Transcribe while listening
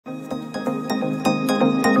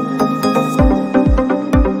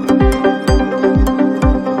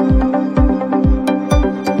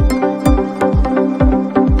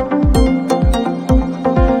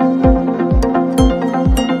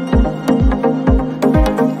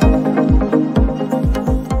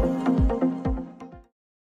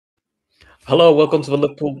Hello, welcome to the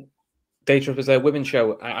Liverpool Daytrippers Women's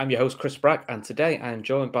Show. I'm your host, Chris Brack, and today I'm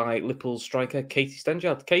joined by Liverpool striker Katie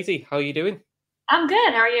Stengel. Katie, how are you doing? I'm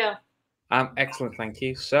good. How are you? I'm excellent, thank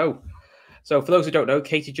you. So for those who don't know,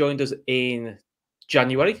 Katie joined us in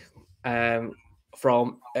January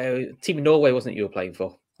from a team in Norway, wasn't it, you were playing for?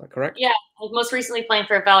 Is that correct? Yeah, I was most recently playing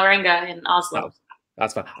for Féileacáin in Oslo.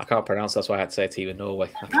 That's fine. I can't pronounce. That's why I had to say a team in Norway.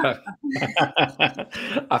 I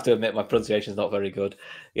have to admit my pronunciation is not very good.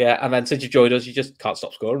 Yeah, and then since you joined us, you just can't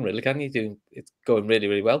stop scoring, really, can you? It's going really,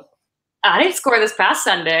 really well. I didn't score this past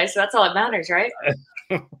Sunday, so that's all that matters, right?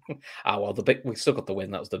 Well, we still got the win.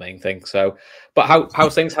 That was the main thing. So, but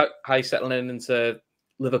how's things? How are you settling into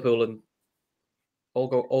Liverpool and all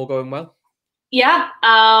going well? Yeah,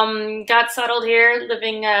 got settled here,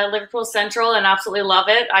 living Liverpool Central, and absolutely love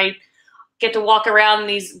it. I get to walk around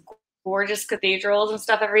these gorgeous cathedrals and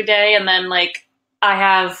stuff every day, and then I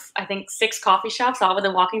have, I think, 6 coffee shops all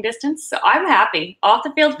within walking distance. So I'm happy. Off the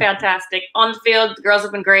field, fantastic. On the field, the girls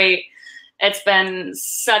have been great. It's been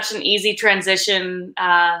such an easy transition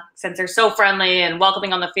since they're so friendly and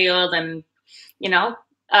welcoming on the field, and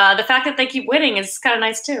the fact that they keep winning is kind of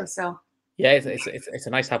nice too. So yeah, it's a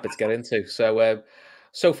nice habit to get into. So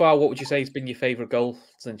so far, what would you say has been your favourite goal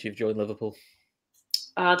since you've joined Liverpool?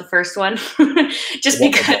 The first one, just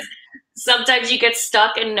because sometimes you get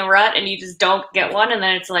stuck in a rut and you just don't get one, and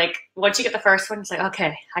then it's like once you get the first one, it's like,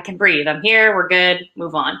 okay, I can breathe. I'm here. We're good.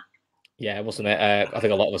 Move on. Yeah, I must admit, I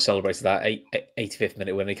think a lot of us celebrated that 85th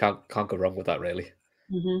minute win. You can't go wrong with that, really.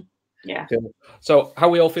 Mm-hmm. Yeah. So, how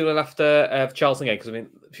are we all feeling after Charlton game? Because I mean,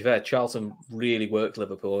 to be fair, Charlton really worked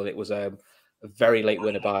Liverpool, and it was a very late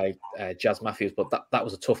winner by Jazz Matthews. But that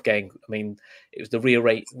was a tough game. I mean, it was the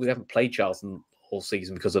rearrange. We haven't played Charlton all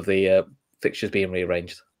season because of the fixtures being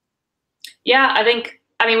rearranged. Yeah, I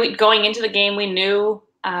mean, going into the game, we knew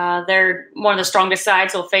they're one of the strongest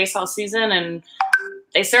sides we'll face all season, and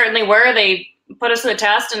they certainly were. They put us to the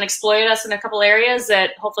test and exploited us in a couple areas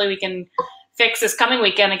that hopefully we can fix this coming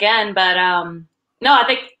weekend again. But no, I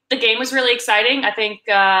think the game was really exciting. I think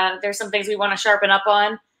there's some things we want to sharpen up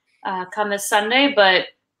on come this Sunday, but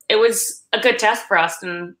it was a good test for us.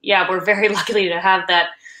 And yeah, we're very lucky to have that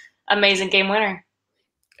amazing game winner.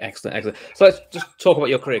 Excellent. So let's just talk about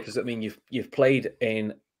your career, because I mean, you've played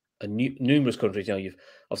in numerous countries. You've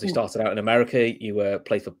obviously started out in America. You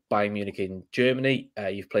played for Bayern Munich in Germany.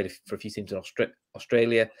 You've played for a few teams in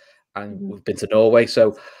Australia, and we've been to Norway.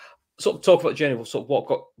 So, sort of talk about the journey. Sort of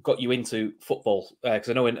what got you into football? Because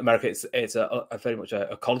I know in America it's a very much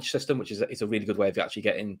a college system, which is it's a really good way of actually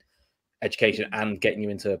getting education and getting you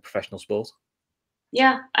into professional sport.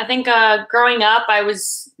 Yeah, I think growing up, I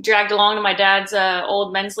was dragged along to my dad's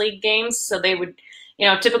old men's league games. So they would,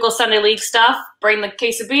 typical Sunday league stuff, bring the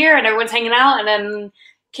case of beer and everyone's hanging out. And then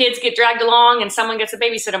kids get dragged along and someone gets to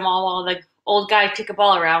babysit them all while the old guy kick a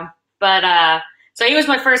ball around. But so he was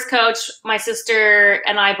my first coach. My sister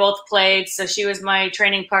and I both played. So she was my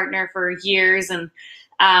training partner for years, and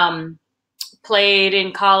played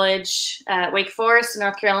in college at Wake Forest in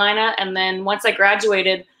North Carolina. And then once I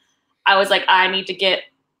graduated, I was like, I need to get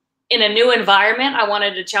in a new environment. I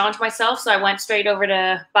wanted to challenge myself. So I went straight over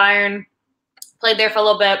to Bayern, played there for a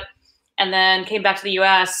little bit, and then came back to the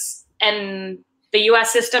U.S. And the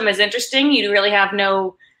U.S. system is interesting. You really have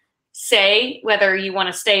no say whether you want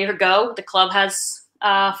to stay or go. The club has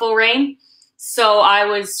full reign. So I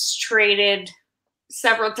was traded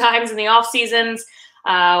several times in the off seasons,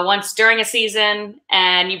 once during a season,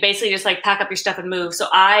 and you basically just pack up your stuff and move. So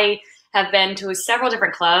I have been to several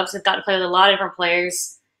different clubs. I've got to play with a lot of different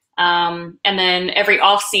players. And then every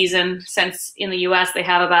off season, since in the U.S. they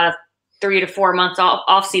have about a 3 to 4 months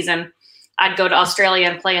off season, I'd go to Australia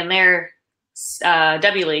and play in their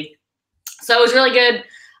W League. So it was really good.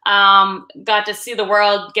 Got to see the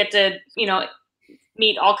world, get to,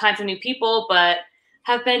 meet all kinds of new people, but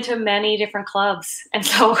have been to many different clubs. And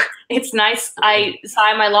so it's nice. I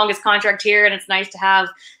signed my longest contract here, and it's nice to have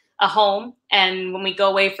a home. And when we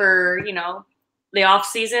go away for, the off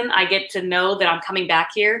season, I get to know that I'm coming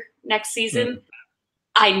back here next season.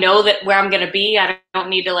 I know that where I'm going to be. I don't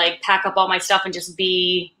need to pack up all my stuff and just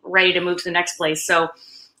be ready to move to the next place. So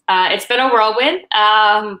it's been a whirlwind,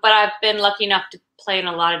 but I've been lucky enough to play in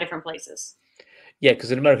a lot of different places. Yeah,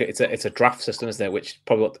 because in America it's a draft system, isn't it? Which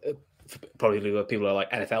probably what people are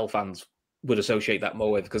like NFL fans would associate that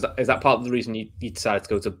more with. Because is that part of the reason you decided to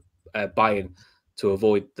go to Bayern, to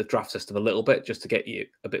avoid the draft system a little bit, just to get you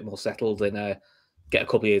a bit more settled and get a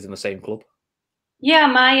couple of years in the same club? Yeah,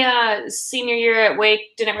 my senior year at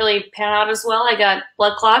Wake didn't really pan out as well. I got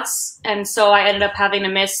blood clots, and so I ended up having to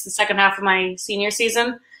miss the second half of my senior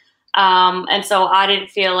season. And so I didn't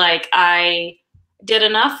feel like I did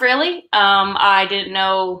enough, really. I didn't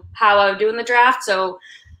know how I would do in the draft, so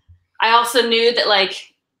I also knew that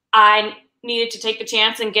like I needed to take the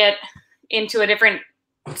chance and get into a different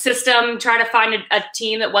system, try to find a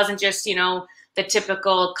team that wasn't just, you know, the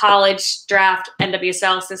typical college draft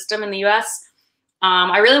NWSL system in the US.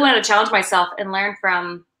 I really wanted to challenge myself and learn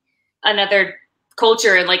from another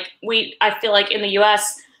culture. And like I feel like in the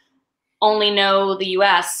US only know the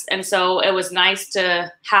US. And so it was nice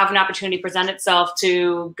to have an opportunity present itself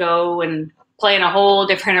to go and play in a whole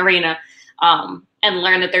different arena, and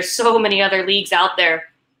learn that there's so many other leagues out there.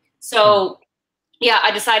 So yeah,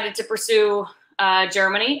 I decided to pursue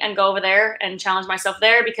Germany and go over there and challenge myself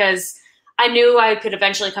there, because I knew I could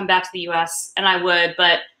eventually come back to the US, and I would,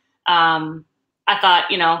 but I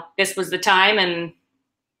thought, you know, this was the time and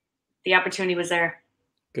the opportunity was there.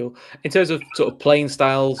 Cool. In terms of sort of playing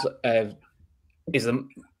styles, is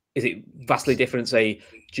it vastly different, say,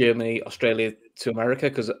 Germany, Australia to America?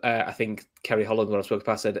 Because I think Kerry Holland, when I spoke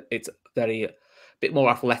past, said it's a bit more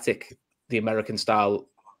athletic, the American style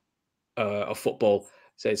of football.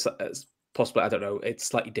 So it's possibly, I don't know, it's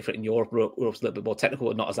slightly different in Europe. Europe's a little bit more technical,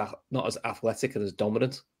 but not as athletic and as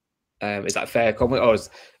dominant. Is that a fair comment? Or because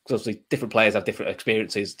obviously different players have different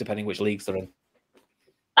experiences depending which leagues they're in.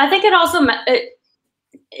 I think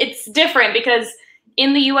it's different, because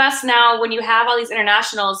in the US now, when you have all these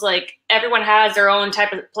internationals, like everyone has their own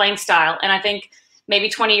type of playing style. And I think maybe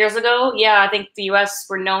 20 years ago, yeah, I think the US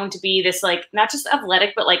were known to be this, like, not just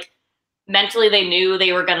athletic, but like mentally they knew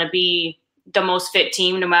they were going to be the most fit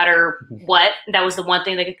team no matter what. That was the one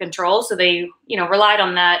thing they could control. So they, you know, relied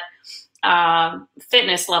on that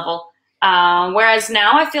fitness level. Whereas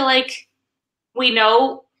now I feel like we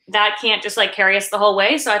know that can't just like carry us the whole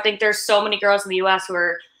way. So I think there's so many girls in the US who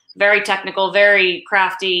are very technical, very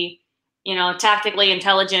crafty, you know, tactically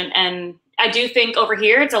intelligent. And I do think over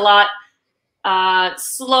here it's a lot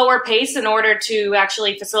slower pace in order to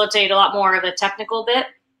actually facilitate a lot more of the tactical bit,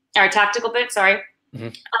 sorry.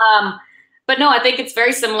 But no, I think it's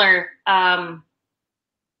very similar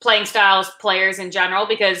playing styles, players in general,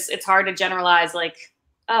 because it's hard to generalize like,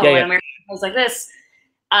 oh, in America plays like this.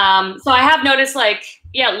 So I have noticed like,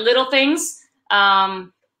 little things.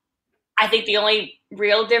 I think the only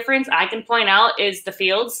real difference I can point out is the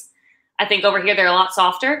fields. I think over here they're a lot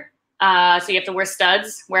softer. So you have to wear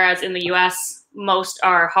studs, whereas in the US, most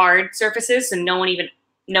are hard surfaces, and no one even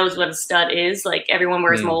knows what a stud is. Like everyone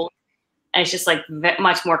wears mold, and it's just like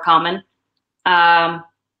much more common.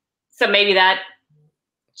 So maybe that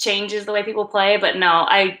changes the way people play, but no,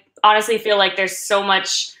 I honestly feel like there's so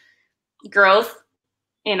much growth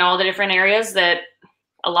in all the different areas that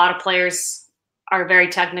a lot of players are very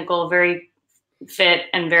technical, very fit,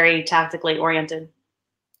 and very tactically oriented.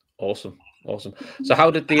 Awesome. So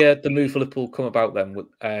how did the move for Liverpool come about then?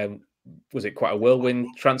 Was it quite a whirlwind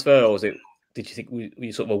transfer, or did you think were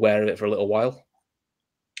you sort of aware of it for a little while?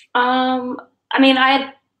 I mean, I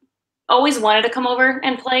had always wanted to come over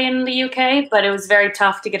and play in the UK, but it was very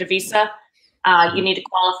tough to get a visa. You need to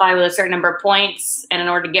qualify with a certain number of points, and in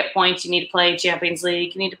order to get points, you need to play Champions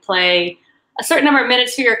League. You need to play a certain number of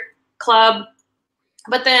minutes for your club.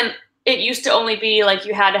 But then it used to only be like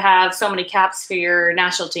you had to have so many caps for your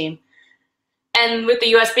national team. And with the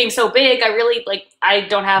US being so big, I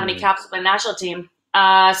don't have any caps with my national team.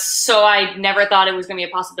 So I never thought it was going to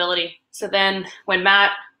be a possibility. So then when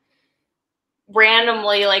Matt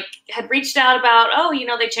randomly had reached out about,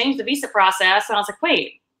 they changed the visa process. And I was like,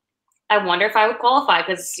 wait, I wonder if I would qualify,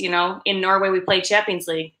 because, in Norway we played Champions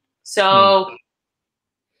League. So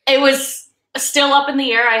it was still up in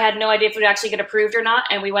the air. I had no idea if it would actually get approved or not.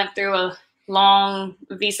 And we went through a long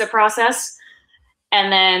visa process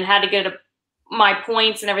and then had to get my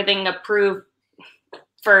points and everything approved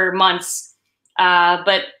for months.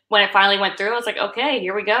 But when it finally went through, I was like, okay,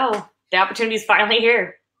 here we go. The opportunity is finally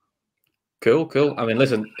here. Cool. I mean,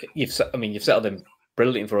 listen, you've settled in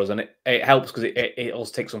brilliantly for us, and it helps because it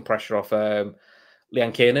also takes some pressure off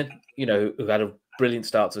Féileacáin, who had a brilliant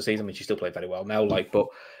start to the season. I mean, she still played very well now, but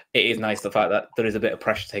it is nice the fact that there is a bit of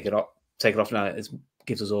pressure taken off now. It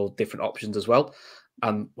gives us all different options as well,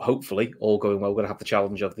 and hopefully, all going well, we're going to have the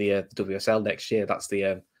challenge of the WSL next year. That's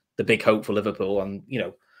the big hope for Liverpool, and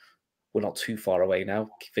we're not too far away now.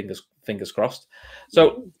 Fingers crossed.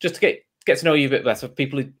 So, just to get to know you a bit better,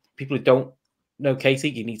 people who don't know Katie,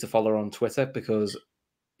 you need to follow her on Twitter because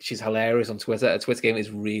she's hilarious on Twitter. Her Twitter game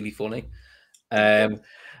is really funny. And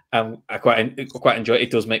I quite enjoy it.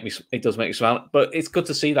 It does make me smile. But it's good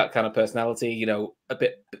to see that kind of personality, a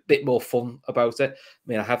bit more fun about it. I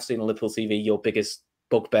mean, I have seen on Liverpool TV your biggest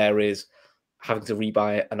bugbear is having to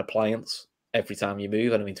rebuy an appliance every time you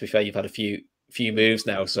move. And I mean, to be fair, you've had a few moves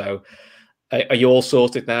now, so Are you all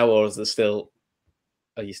sorted now, or is there still?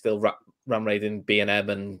 Are you still ram raiding B&M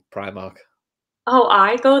and Primark? Oh,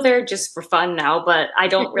 I go there just for fun now, but I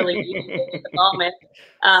don't really need it at the moment.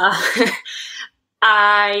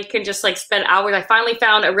 I can just like spend hours. I finally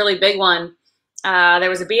found a really big one. There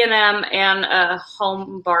was a B&M and a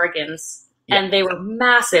Home Bargains, and they were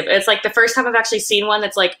massive. It's like the first time I've actually seen one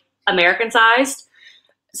that's like American sized.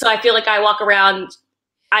 So I feel like I walked around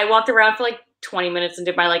for like 20 minutes and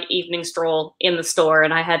did my like evening stroll in the store,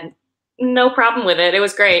 and I had no problem with it. It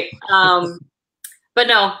was great. But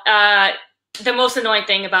no, the most annoying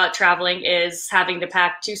thing about traveling is having to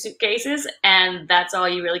pack 2 suitcases, and that's all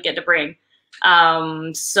you really get to bring.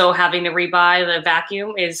 So having to rebuy the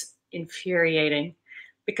vacuum is infuriating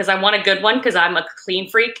because I want a good one because I'm a clean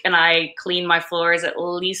freak and I clean my floors at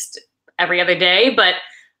least every other day, but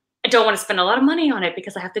I don't want to spend a lot of money on it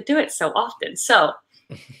because I have to do it so often. So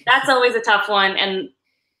that's always a tough one. And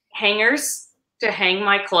hangers to hang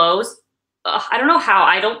my clothes. I don't know how.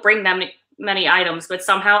 I don't bring them many items, but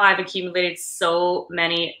somehow I've accumulated so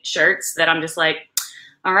many shirts that I'm just like,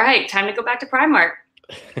 all right, time to go back to Primark.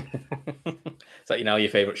 Is that your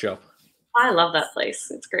favorite shop? I love that place.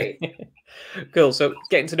 It's great. Cool. So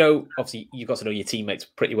getting to know, obviously you've got to know your teammates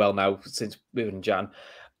pretty well now since moving Jan.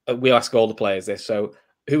 We ask all the players this. So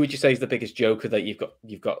who would you say is the biggest joker that you've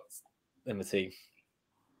got in the team?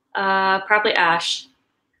 Probably Ash.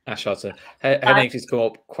 Ash Hodson. Her name seems to come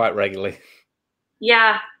up quite regularly.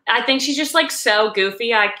 Yeah, I think she's just like so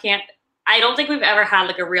goofy. I don't think we've ever had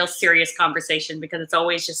like a real serious conversation because it's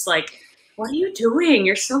always just like, what are you doing?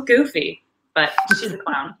 You're so goofy. But she's a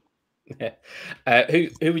clown. Yeah. Who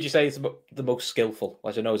would you say is the most skillful?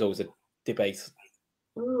 As I know, is always a debate.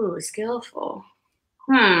 Ooh, skillful.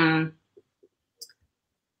 I'm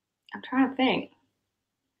trying to think.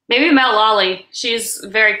 Maybe Mel Lawley. She's a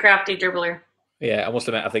very crafty dribbler. Yeah, I must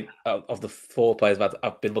admit, I think of the 4 players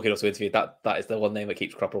I've been looking up to interview, that is the one name that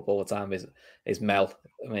keeps cropping up all the time is Mel.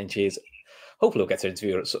 I mean, she's hopefully we'll get to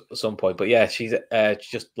interview her at some point. But yeah, she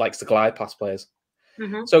just likes to glide past players.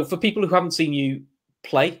 Mm-hmm. So for people who haven't seen you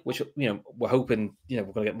play, which we're hoping we're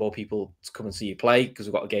going to get more people to come and see you play because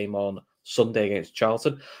we've got a game on Sunday against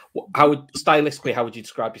Charlton. Stylistically, how would you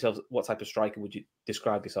describe yourself? What type of striker would you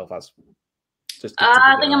describe yourself as?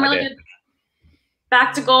 I think I'm really good.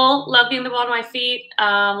 Back to goal. Love getting the ball to my feet.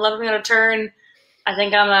 Love being able to turn. I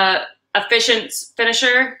think I'm a efficient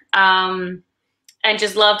finisher. And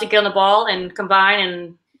just love to get on the ball and combine.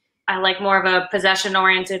 And I like more of a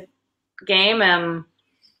possession-oriented game.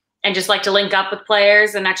 And just like to link up with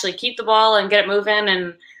players and actually keep the ball and get it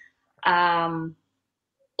moving. And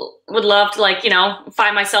would love to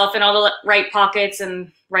find myself in all the right pockets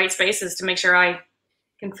and right spaces to make sure I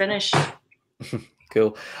can finish.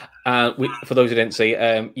 Cool. For those who didn't see,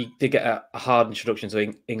 you did get a hard introduction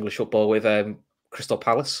to English football with Crystal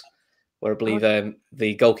Palace, where I believe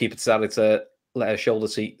the goalkeeper decided to let her shoulder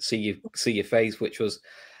see your face, which was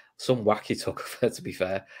some wacky talk of her, to be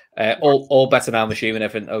fair. All better now, I'm assuming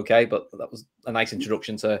everything okay, but that was a nice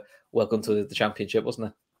introduction to welcome to the Championship, wasn't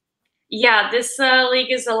it? Yeah, this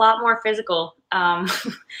league is a lot more physical.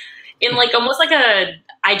 In almost like a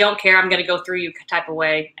I don't care, I'm going to go through you type of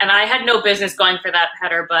way. And I had no business going for that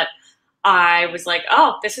header, but I was like,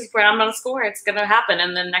 oh, this is where I'm going to score. It's going to happen.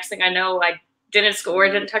 And then next thing I know, I didn't score,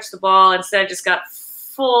 didn't touch the ball. Instead, I just got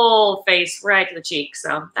full face right to the cheek.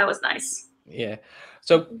 So that was nice. Yeah.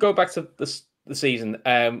 So go back to the season.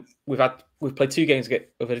 We've played 2 games.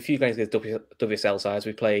 We've had a few games against WSL sides.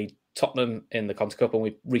 We played Tottenham in the Conti Cup, and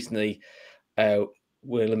we recently were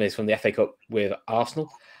eliminated from the FA Cup with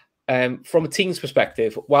Arsenal. From a team's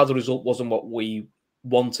perspective, while the result wasn't what we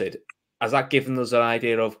wanted, has that given us an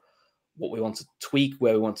idea of what we want to tweak,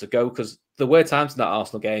 where we want to go? Because there were times in that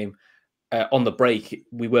Arsenal game, on the break,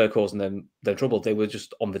 we were causing them trouble. They were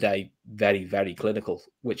just on the day very, very clinical,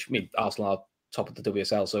 which Arsenal are top of the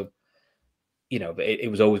WSL, so it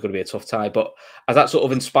was always going to be a tough tie. But has that sort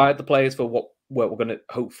of inspired the players for what we're going to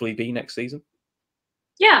hopefully be next season?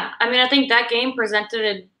 Yeah, I think that game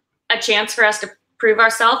presented a chance for us to prove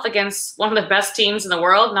ourselves against one of the best teams in the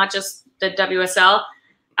world, not just the WSL.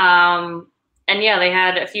 And yeah, they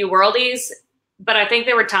had a few worldies, but I think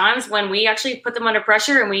there were times when we actually put them under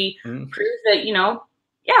pressure and we proved that,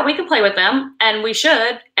 yeah, we can play with them and we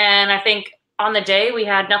should. And I think on the day we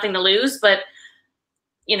had nothing to lose, but,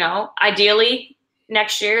 ideally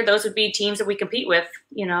next year, those would be teams that we compete with,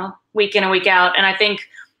 week in and week out. And I think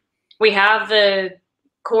we have the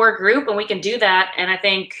core group and we can do that. And I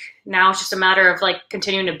think now it's just a matter of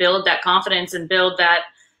continuing to build that confidence and build that,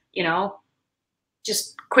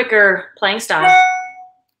 just quicker playing style.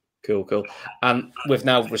 Cool. And with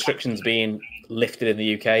now restrictions being lifted in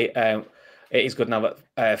the UK, it is good now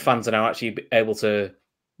that fans are now actually able to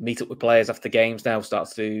meet up with players after games now, start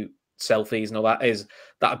to do selfies and all that. Is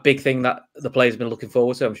that a big thing that the players have been looking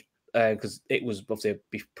forward to? Because it was obviously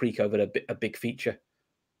pre-COVID a big feature.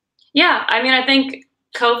 Yeah, I mean, I think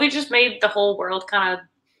COVID just made the whole world kind of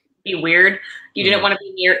be weird. You didn't want to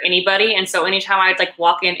be near anybody, and so anytime I'd like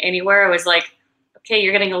walk in anywhere, I was like, okay,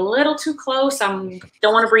 you're getting a little too close. Don't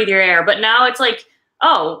want to breathe your air. But now it's like,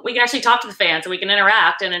 oh, we can actually talk to the fans and we can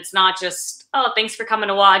interact, and it's not just, oh, thanks for coming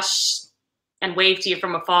to watch and wave to you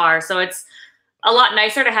from afar. So it's a lot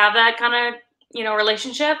nicer to have that kind of,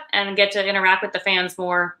 relationship and get to interact with the fans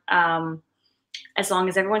more, as long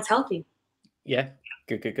as everyone's healthy. Yeah,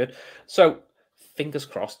 good. So fingers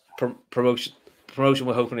crossed, promotion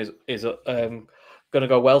we're hoping is going to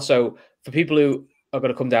go well. So for people who are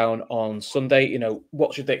going to come down on Sunday,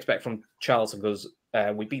 what should they expect from Charlton? Because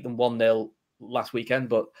we beat them 1-0 last weekend,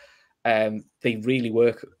 but they really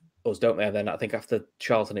work us, don't they? And then I think after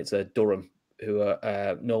Charlton, it's Durham, who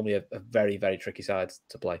are normally a very, very tricky side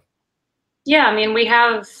to play. Yeah, I mean, we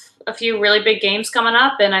have a few really big games coming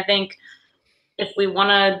up, and I think if we want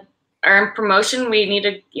to earn promotion, we need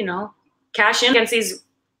to, cash in against these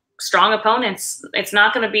strong opponents. It's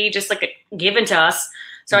not going to be just like given to us.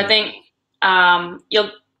 So I think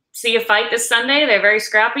you'll see a fight this Sunday. They're very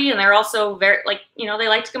scrappy, and they're also very, they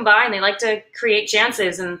like to combine. They like to create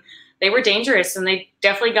chances, and they were dangerous, and they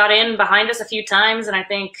definitely got in behind us a few times. And I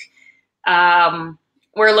think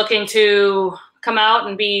we're looking to come out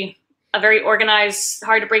and be a very organized,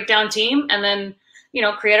 hard to break down team, and then,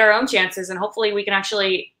 create our own chances. And hopefully we can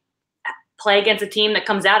actually play against a team that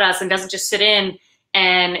comes at us and doesn't just sit in,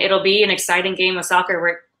 and it'll be an exciting game of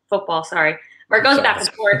football, where it goes back and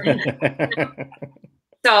forth.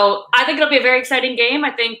 So I think it'll be a very exciting game.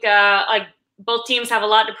 I think both teams have a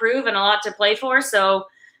lot to prove and a lot to play for. So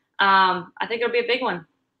I think it'll be a big one.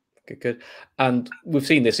 Good. And we've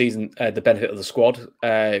seen this season the benefit of the squad,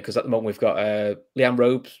 because at the moment we've got Leanne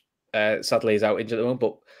Robes, sadly is out injured at the moment,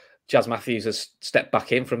 but Jazz Matthews has stepped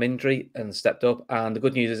back in from injury and stepped up. And the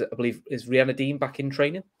good news is, I believe, is Rihanna Dean back in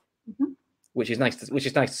training, which is nice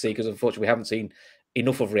to see, because unfortunately we haven't seen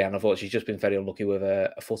enough of Rihanna. Unfortunately, she's just been very unlucky with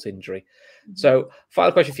a foot injury. So,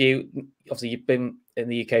 final question for you. Obviously, you've been in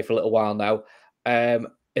the UK for a little while now.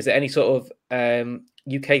 Is there any sort of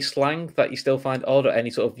UK slang that you still find odd, or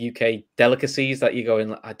any sort of UK delicacies that you go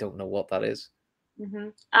in, I don't know what that is?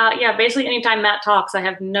 Yeah, basically anytime Matt talks, I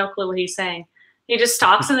have no clue what he's saying. He just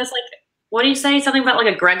talks and it's like, what do you say? Something about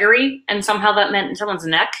like a Gregory, and somehow that meant in someone's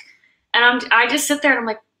neck. And I just sit there and I'm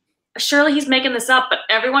like, surely he's making this up, but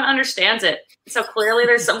everyone understands it. So clearly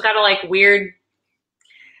there's some kind of like weird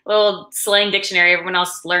little slang dictionary everyone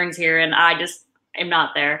else learns here, and I just am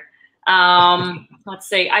not there. Let's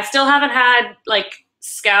see. I still haven't had like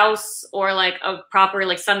scouse or like a proper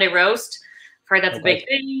like Sunday roast. I've heard that's a big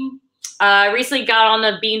thing. I recently got on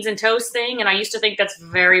the beans and toast thing, and I used to think that's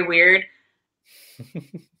very weird.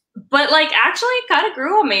 But like actually it kind of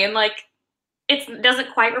grew on me, and like it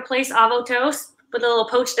doesn't quite replace avo toast with a little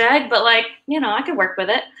poached egg, but like, I could work with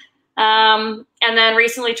it. And then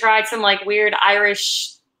recently tried some like weird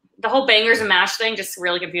Irish, the whole bangers and mash thing just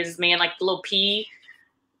really confuses me, and like the little pea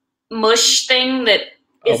mush thing that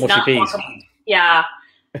is not guacamole. Yeah.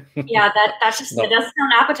 Yeah, that's just it doesn't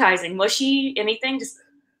sound appetizing. Mushy, anything,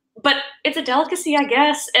 but it's a delicacy, I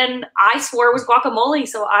guess. And I swore it was guacamole,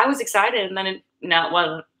 so I was excited, and then it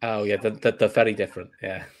wasn't. Oh yeah, they're very different.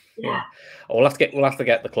 Yeah. We'll have to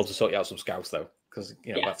get the club to sort you out some scouts though, because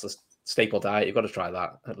that's a staple diet. You've got to try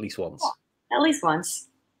that at least once. At least once.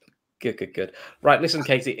 Good. Right, listen,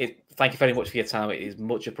 Katie. Thank you very much for your time. It is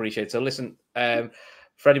much appreciated. So listen,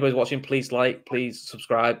 for anybody watching, please please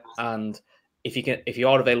subscribe, and if you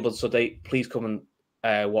are available on Sunday, please come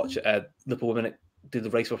and watch Liverpool women do the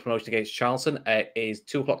race for promotion against Charlton. It is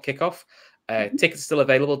 2:00 kickoff. Tickets are still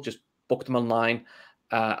available. Just book them online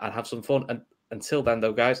and have some fun. And until then,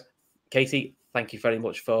 though, guys, Katie, thank you very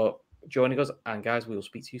much for joining us. And guys, we will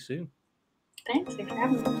speak to you soon. Thanks for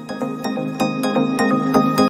having me.